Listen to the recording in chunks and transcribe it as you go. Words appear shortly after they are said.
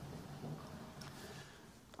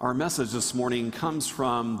Our message this morning comes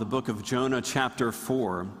from the book of Jonah, chapter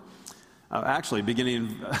 4, actually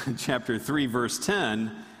beginning in chapter 3, verse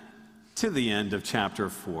 10, to the end of chapter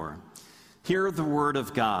 4. Hear the word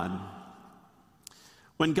of God.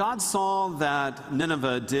 When God saw that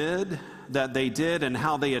Nineveh did and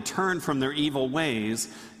how they had turned from their evil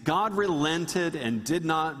ways, God relented and did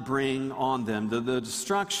not bring on them the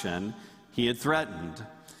destruction he had threatened.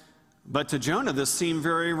 But to Jonah this seemed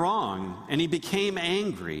very wrong, and he became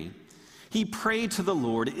angry. He prayed to the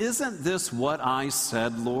Lord, "Isn't this what I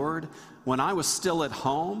said, Lord, when I was still at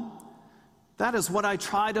home? That is what I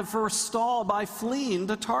tried to forestall by fleeing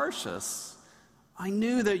to Tarshish. I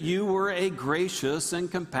knew that you were a gracious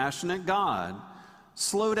and compassionate God,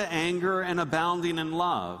 slow to anger and abounding in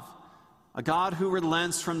love, a God who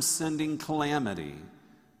relents from sending calamity.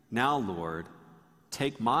 Now, Lord,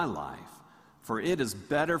 take my life, for it is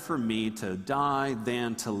better for me to die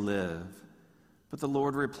than to live." But the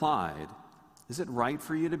Lord replied, "Is it right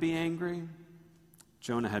for you to be angry?"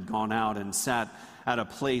 Jonah had gone out and sat at a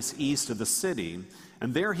place east of the city,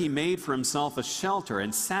 and there he made for himself a shelter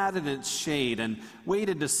and sat in its shade and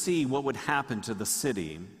waited to see what would happen to the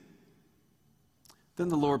city. Then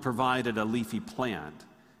the Lord provided a leafy plant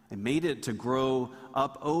and made it to grow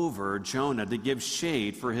up over Jonah to give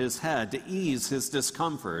shade for his head, to ease his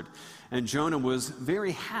discomfort. And Jonah was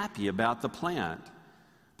very happy about the plant.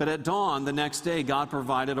 But at dawn the next day, God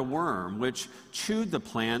provided a worm, which chewed the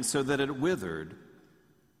plant so that it withered.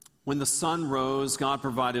 When the sun rose, God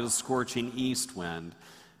provided a scorching east wind,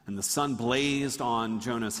 and the sun blazed on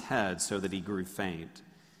Jonah's head so that he grew faint.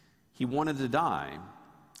 He wanted to die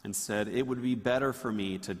and said, "It would be better for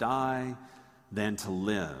me to die than to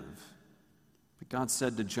live." But God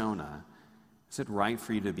said to Jonah, "Is it right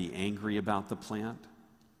for you to be angry about the plant?"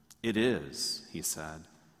 "It is," he said,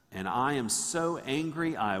 "and I am so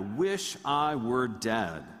angry I wish I were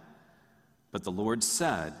dead." But the Lord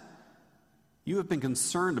said, "You have been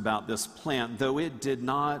concerned about this plant, though you did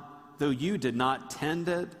not tend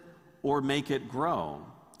it or make it grow.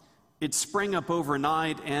 It sprang up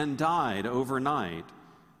overnight and died overnight.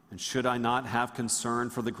 And should I not have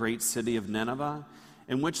concern for the great city of Nineveh,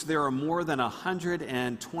 in which there are more than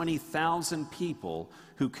 120,000 people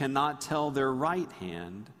who cannot tell their right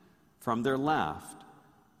hand from their left,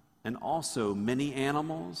 and also many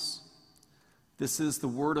animals?" This is the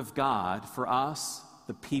word of God for us,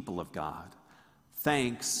 the people of God.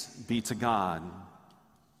 Thanks be to God.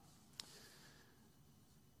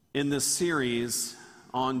 In this series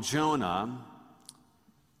on Jonah,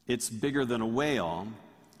 it's bigger than a whale.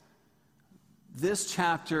 This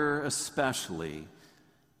chapter especially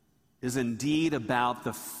is indeed about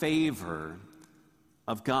the favor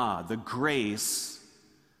of God, the grace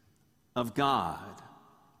of God.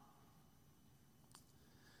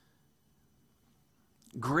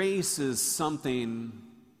 Grace is something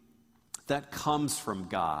that comes from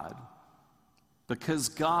God because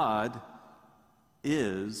God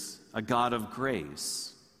is a God of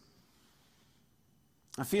grace.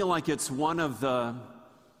 I feel like it's one of the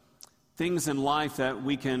things in life that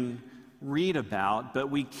we can read about,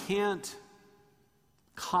 but we can't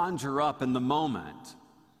conjure up in the moment.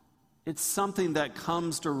 It's something that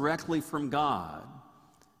comes directly from God.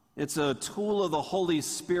 It's a tool of the Holy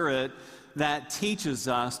Spirit that teaches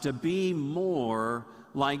us to be more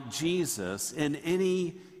like Jesus in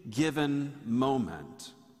any given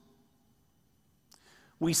moment.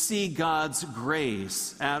 We see God's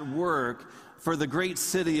grace at work for the great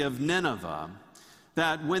city of Nineveh,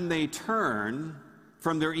 that when they turn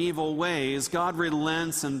from their evil ways, God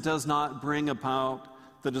relents and does not bring about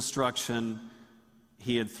the destruction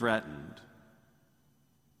he had threatened.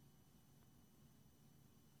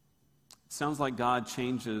 It sounds like God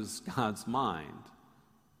changes God's mind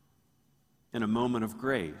in a moment of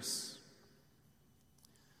grace.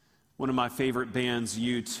 One of my favorite bands,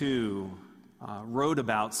 U2, wrote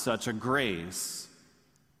about such a grace.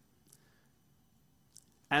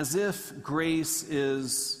 As if grace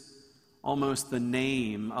is almost the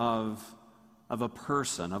name of a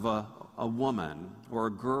person, of a woman or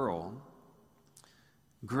a girl.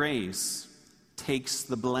 Grace takes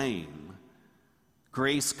the blame.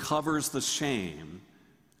 Grace covers the shame.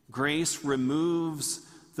 Grace removes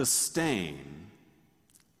the stain.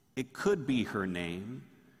 It could be her name.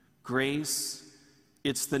 Grace,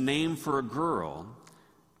 it's the name for a girl.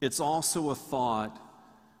 It's also a thought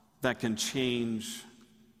that can change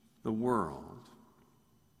the world.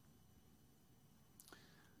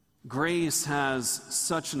 Grace has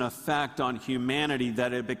such an effect on humanity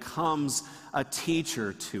that it becomes a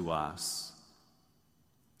teacher to us.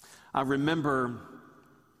 I remember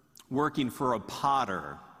working for a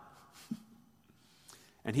potter,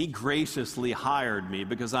 And he graciously hired me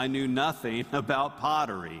because I knew nothing about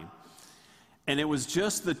pottery. And it was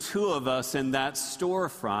just the two of us in that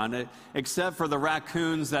storefront, except for the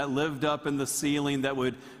raccoons that lived up in the ceiling that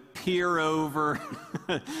would peer over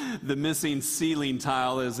the missing ceiling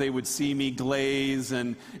tile as they would see me glaze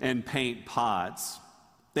and paint pots.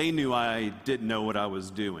 They knew I didn't know what I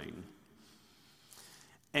was doing.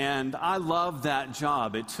 And I loved that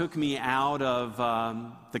job. It took me out of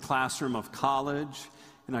the classroom of college,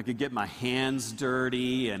 and I could get my hands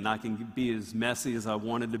dirty, and I can be as messy as I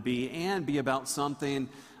wanted to be, and be about something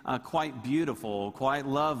quite beautiful, quite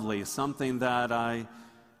lovely, something that I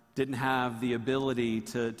didn't have the ability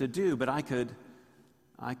to do, but I could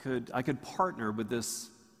partner with this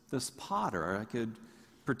potter. I could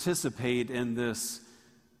participate in this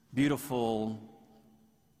beautiful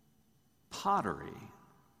pottery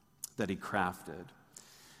that he crafted.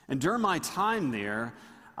 And during my time there,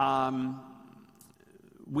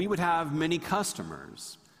 we would have many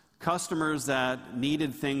customers that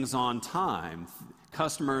needed things on time,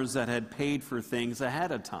 customers that had paid for things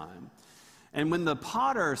ahead of time. And when the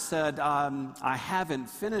potter said, I haven't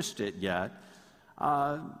finished it yet,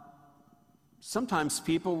 sometimes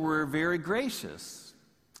people were very gracious,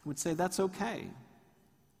 would say, that's okay.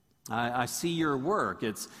 I see your work.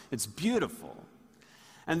 It's beautiful.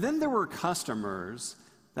 And then there were customers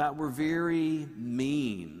that were very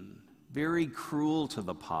mean, very cruel to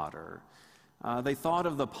the potter. They thought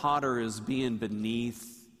of the potter as being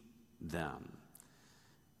beneath them.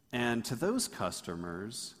 And to those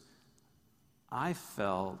customers, I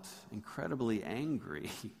felt incredibly angry.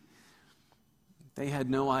 They had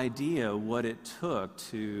no idea what it took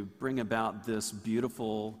to bring about this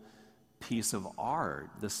beautiful piece of art,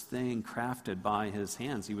 this thing crafted by his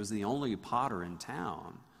hands. He was the only potter in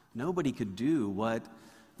town. Nobody could do what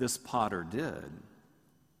this potter did.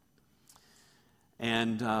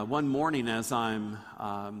 And one morning, as I'm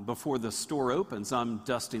before the store opens, I'm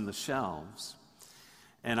dusting the shelves,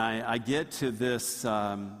 and I get to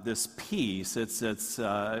this piece. It's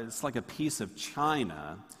like a piece of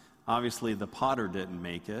china. Obviously, the potter didn't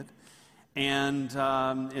make it, and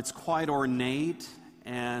it's quite ornate.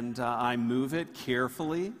 And I move it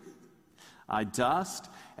carefully. I dust,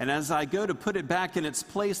 and as I go to put it back in its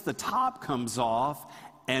place, the top comes off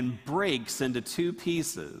and breaks into two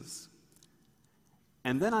pieces.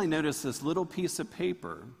 And then I notice this little piece of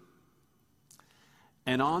paper,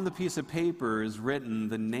 and on the piece of paper is written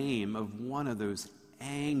the name of one of those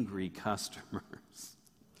angry customers.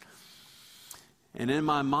 And in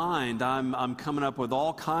my mind, I'm coming up with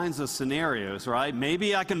all kinds of scenarios, right?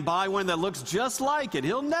 Maybe I can buy one that looks just like it.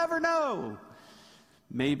 He'll never know.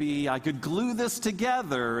 Maybe I could glue this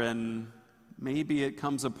together, and maybe it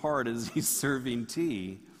comes apart as he's serving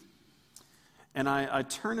tea. And I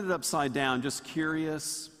turn it upside down, just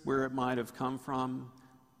curious where it might have come from.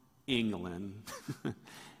 England.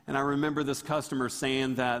 And I remember this customer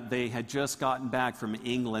saying that they had just gotten back from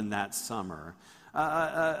England that summer.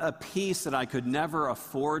 A piece that I could never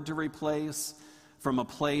afford to replace, from a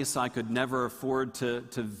place I could never afford to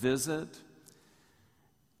visit.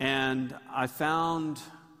 And I found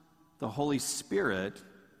the Holy Spirit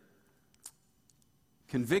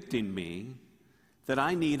convicting me that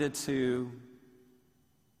I needed to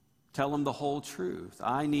tell him the whole truth.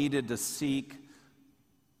 I needed to seek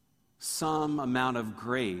some amount of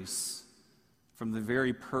grace from the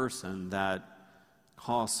very person that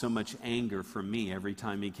caused so much anger from me every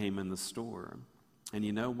time he came in the store. And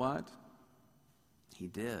you know what? He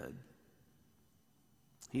did.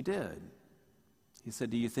 He did. He said,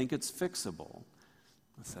 "Do you think it's fixable?"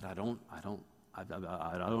 I said, I don't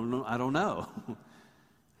know.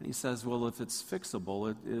 And he says, "Well, if it's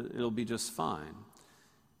fixable, it'll be just fine.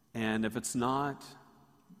 And if it's not,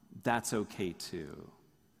 that's okay too."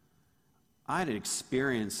 I had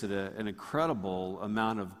experienced an incredible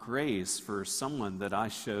amount of grace for someone that I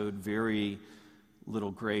showed very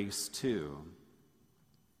little grace to.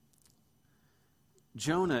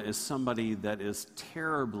 Jonah is somebody that is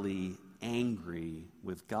terribly angry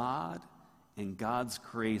with God and God's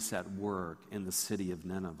grace at work in the city of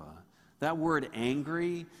Nineveh. That word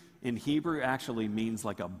angry in Hebrew actually means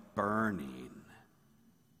like a burning.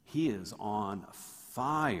 He is on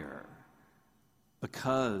fire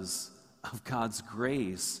because of God's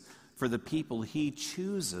grace for the people he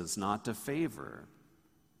chooses not to favor.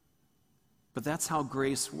 But that's how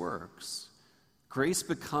grace works. Grace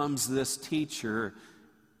becomes this teacher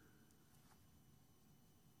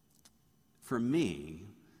for me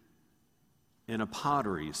in a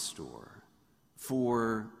pottery store,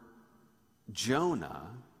 for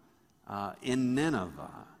Jonah in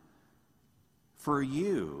Nineveh, for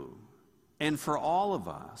you and for all of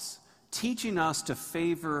us, teaching us to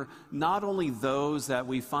favor not only those that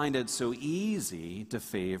we find it so easy to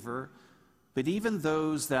favor, but even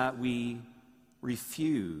those that we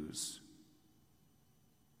refuse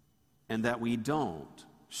and that we don't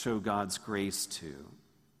show God's grace to.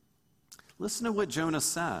 Listen to what Jonah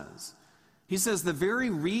says. He says, the very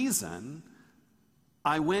reason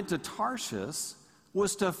I went to Tarshish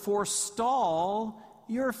was to forestall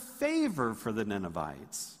your favor for the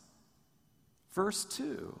Ninevites. Verse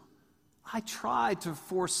 2, I tried to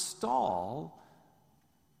forestall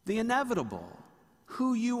the inevitable,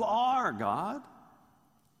 who you are, God.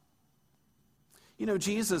 You know,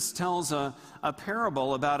 Jesus tells a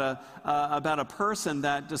parable about a person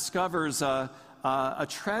that discovers a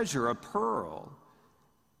treasure, a pearl.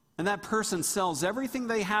 And that person sells everything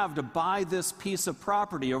they have to buy this piece of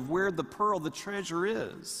property of where the pearl, the treasure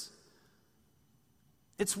is.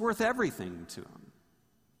 It's worth everything to him.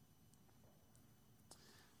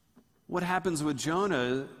 What happens with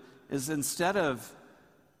Jonah is instead of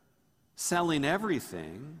selling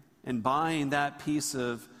everything and buying that piece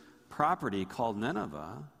of property called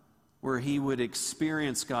Nineveh, where he would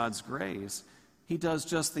experience God's grace, he does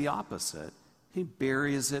just the opposite. He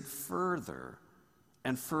buries it further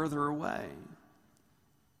and further away.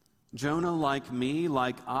 Jonah, like me,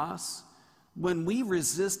 like us, when we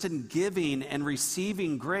resist in giving and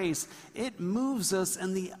receiving grace, it moves us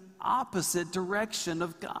in the opposite direction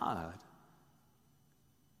of God.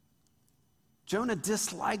 Jonah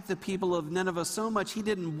disliked the people of Nineveh so much he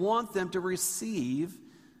didn't want them to receive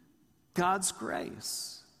God's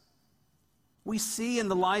grace. We see in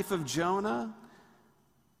the life of Jonah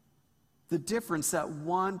the difference that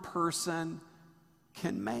one person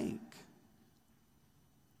can make.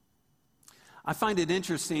 I find it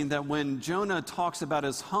interesting that when Jonah talks about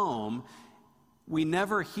his home, we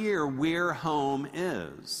never hear where home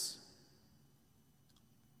is.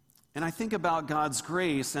 And I think about God's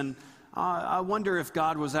grace, and I wonder if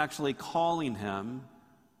God was actually calling him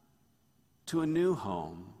to a new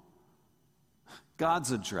home,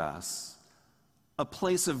 God's address, a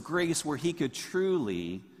place of grace where he could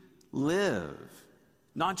truly live,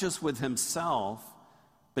 not just with himself,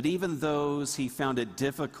 but even those he found it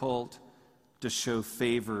difficult to show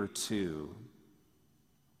favor to.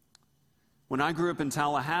 When I grew up in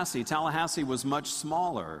Tallahassee was much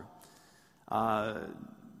smaller.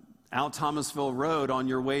 Out Thomasville Road on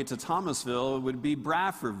your way to Thomasville would be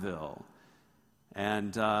Bradfordville.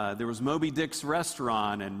 And there was Moby Dick's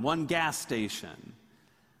restaurant and one gas station.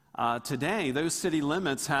 Today, those city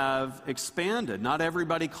limits have expanded. Not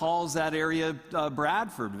everybody calls that area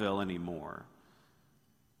Bradfordville anymore.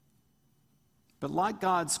 But like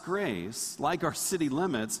God's grace, like our city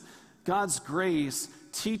limits, God's grace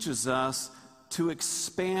teaches us to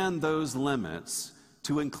expand those limits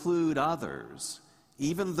to include others,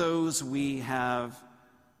 even those we have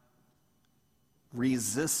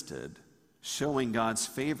resisted showing God's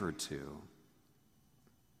favor to.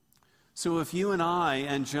 So if you and I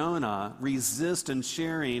and Jonah resist in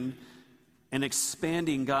sharing and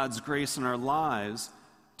expanding God's grace in our lives,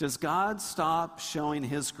 does God stop showing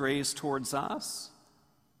his grace towards us?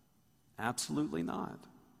 Absolutely not.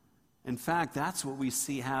 In fact, that's what we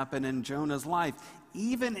see happen in Jonah's life.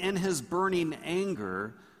 Even in his burning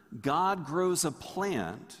anger, God grows a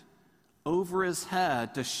plant over his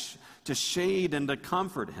head to shade and to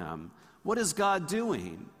comfort him. What is God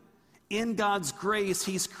doing? In God's grace,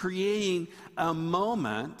 he's creating a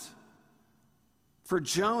moment for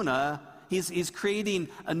Jonah. He's creating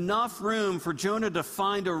enough room for Jonah to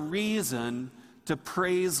find a reason to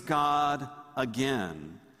praise God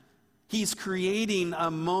again. He's creating a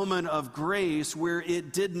moment of grace where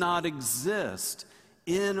it did not exist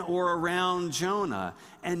in or around Jonah.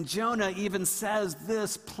 And Jonah even says,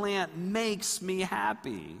 this plant makes me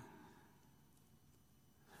happy.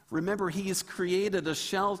 Remember, he's created a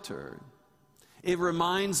shelter. It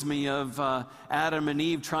reminds me of Adam and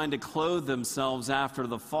Eve trying to clothe themselves after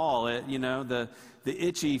the fall. The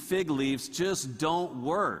itchy fig leaves just don't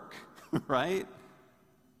work, right?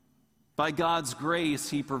 By God's grace,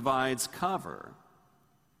 he provides cover.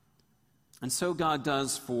 And so God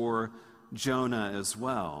does for Jonah as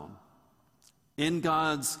well. In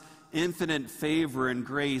God's infinite favor and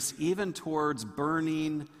grace, even towards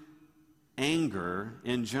burning anger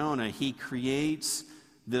in Jonah, he creates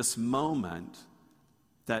this moment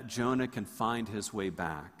that Jonah can find his way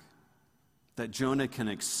back, that Jonah can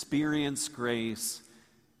experience grace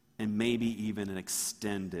and maybe even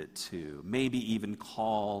extend it to, maybe even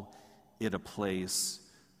call it a place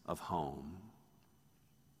of home.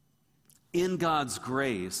 In God's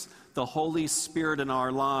grace, the Holy Spirit in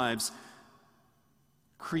our lives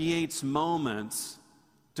creates moments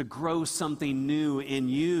to grow something new in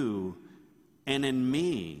you and in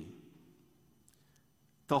me.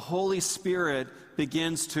 The Holy Spirit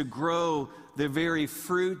begins to grow the very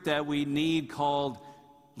fruit that we need, called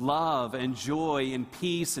love and joy and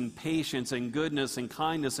peace and patience and goodness and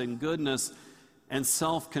kindness and goodness and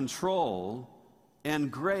self-control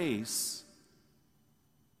and grace,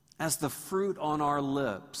 as the fruit on our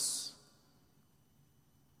lips.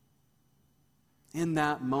 In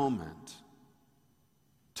that moment,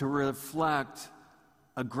 to reflect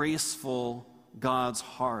a graceful God's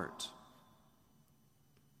heart.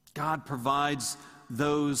 God provides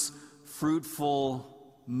those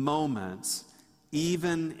fruitful moments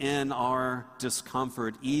even in our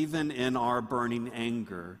discomfort, even in our burning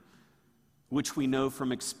anger, which we know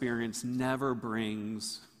from experience never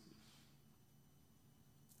brings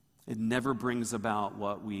about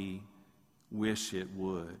what we wish it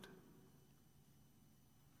would.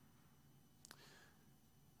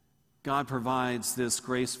 God provides this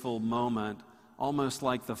graceful moment, almost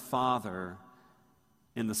like the father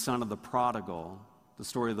in the son of the prodigal, the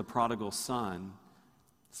story of the prodigal son.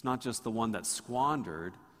 It's not just the one that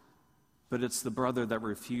squandered, but it's the brother that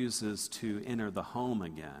refuses to enter the home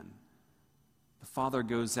again. The father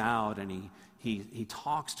goes out and he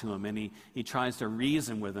talks to him, and he tries to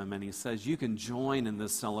reason with him, and he says, you can join in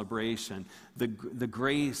this celebration. The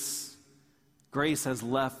grace has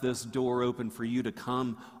left this door open for you to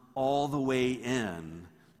come all the way in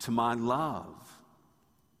to my love.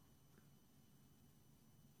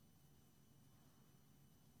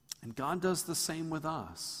 And God does the same with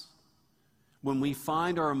us. When we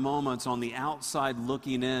find our moments on the outside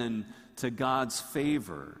looking in to God's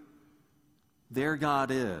favor, there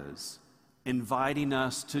God is, inviting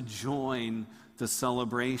us to join the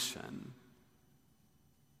celebration.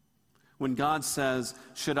 When God says,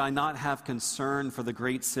 should I not have concern for the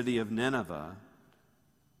great city of Nineveh?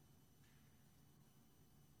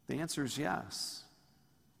 The answer is yes.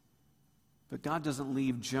 But God doesn't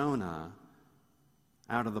leave Jonah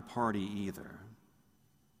out of the party either.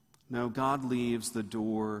 No, God leaves the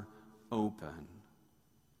door open.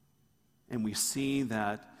 And we see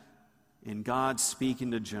that in God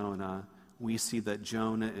speaking to Jonah, we see that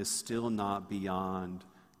Jonah is still not beyond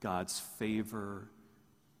God's favor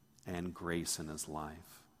and grace in his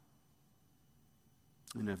life.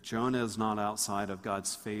 And if Jonah is not outside of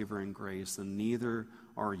God's favor and grace, then neither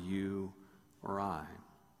are you or I.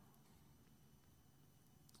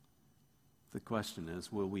 The question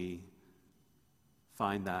is, will we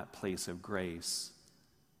find that place of grace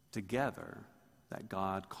together that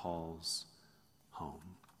God calls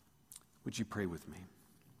home? Would you pray with me?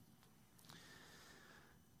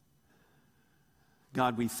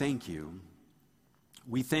 God, we thank you.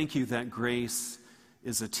 We thank you that grace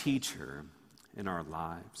is a teacher in our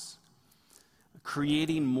lives,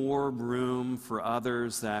 creating more room for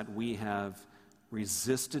others that we have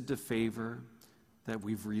resisted to favor, that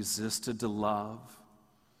we've resisted to love,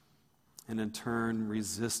 and in turn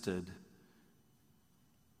resisted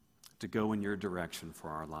to go in your direction for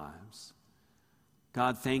our lives.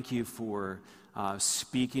 God, thank you for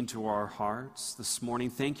speaking to our hearts this morning.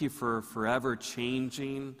 Thank you for forever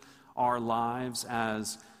changing our lives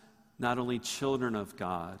as not only children of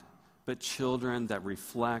God, but children that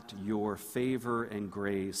reflect your favor and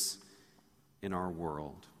grace in our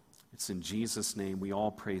world. It's in Jesus' name we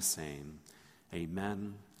all pray, saying,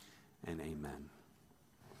 amen and amen.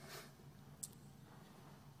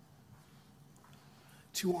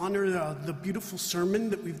 To honor the beautiful sermon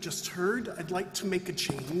that we've just heard, I'd like to make a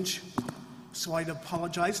change. So I'd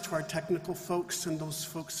apologize to our technical folks and those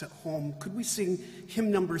folks at home. Could we sing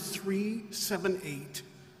hymn number 378?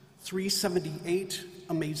 378,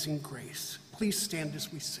 Amazing Grace. Please stand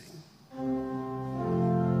as we sing.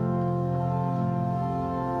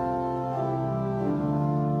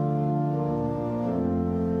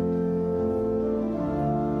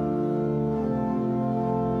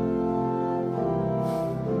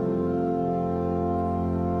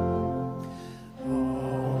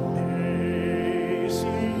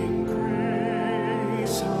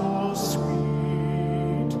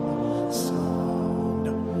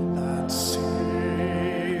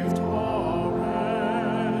 Saved a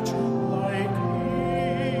wretch like me.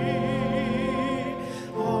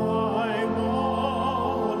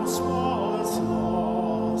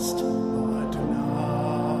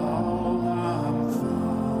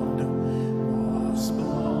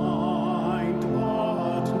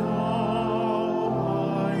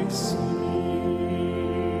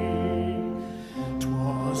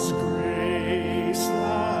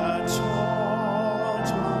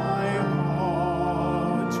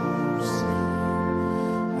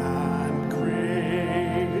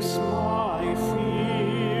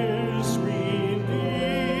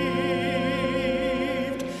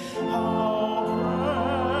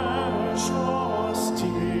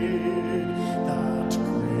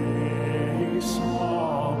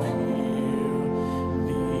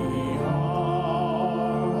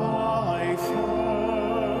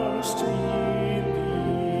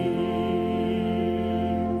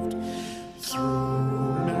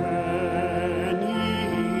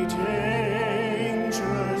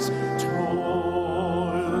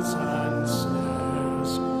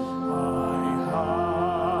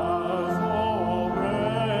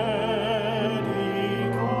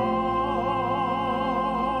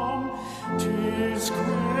 His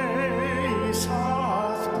grace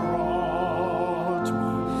hath brought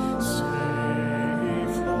me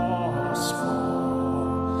safe thus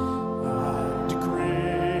far, and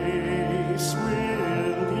grace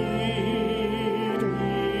will lead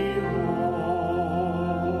me home.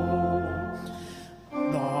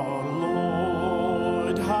 The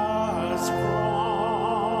Lord has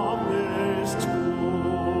promised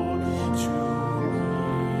good to me.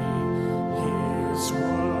 His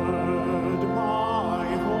word my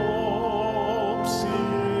hope secures.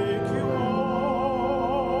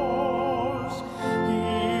 He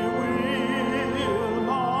will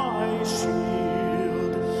my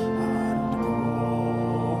shield and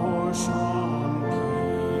portion be,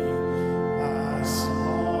 as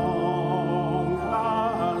long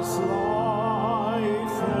as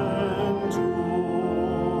life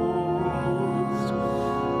endures.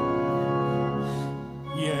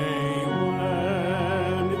 Yea,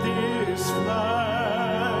 when this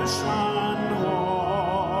flesh and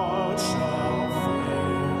heart shall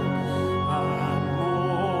fail, and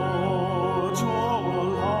mortal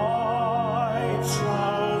life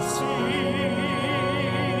shall cease,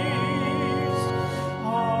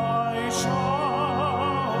 I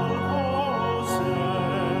shall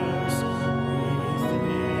possess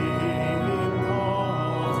within the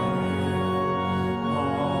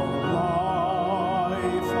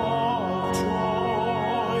life of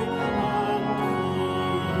joy and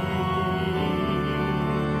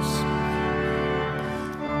peace.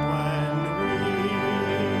 When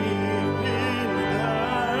we've been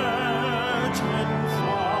there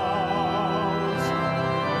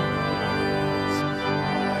 10,000 years,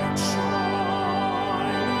 like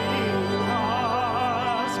shining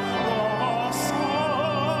as the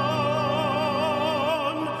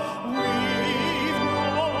sun, we've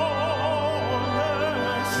no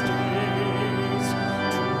less days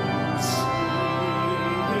to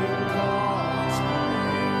sing God's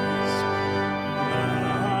praise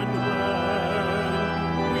than when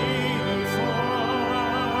we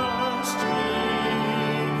first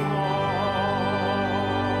began.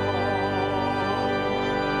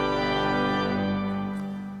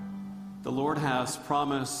 The Lord has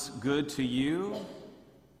promised good to you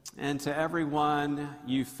and to everyone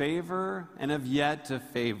you favor and have yet to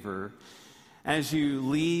favor. As you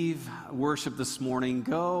leave worship this morning,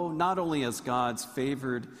 go not only as God's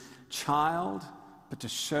favored child, but to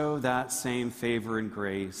show that same favor and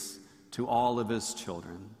grace to all of his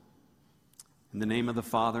children. In the name of the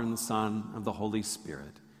Father, and the Son, and the Holy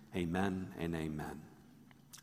Spirit, amen and amen.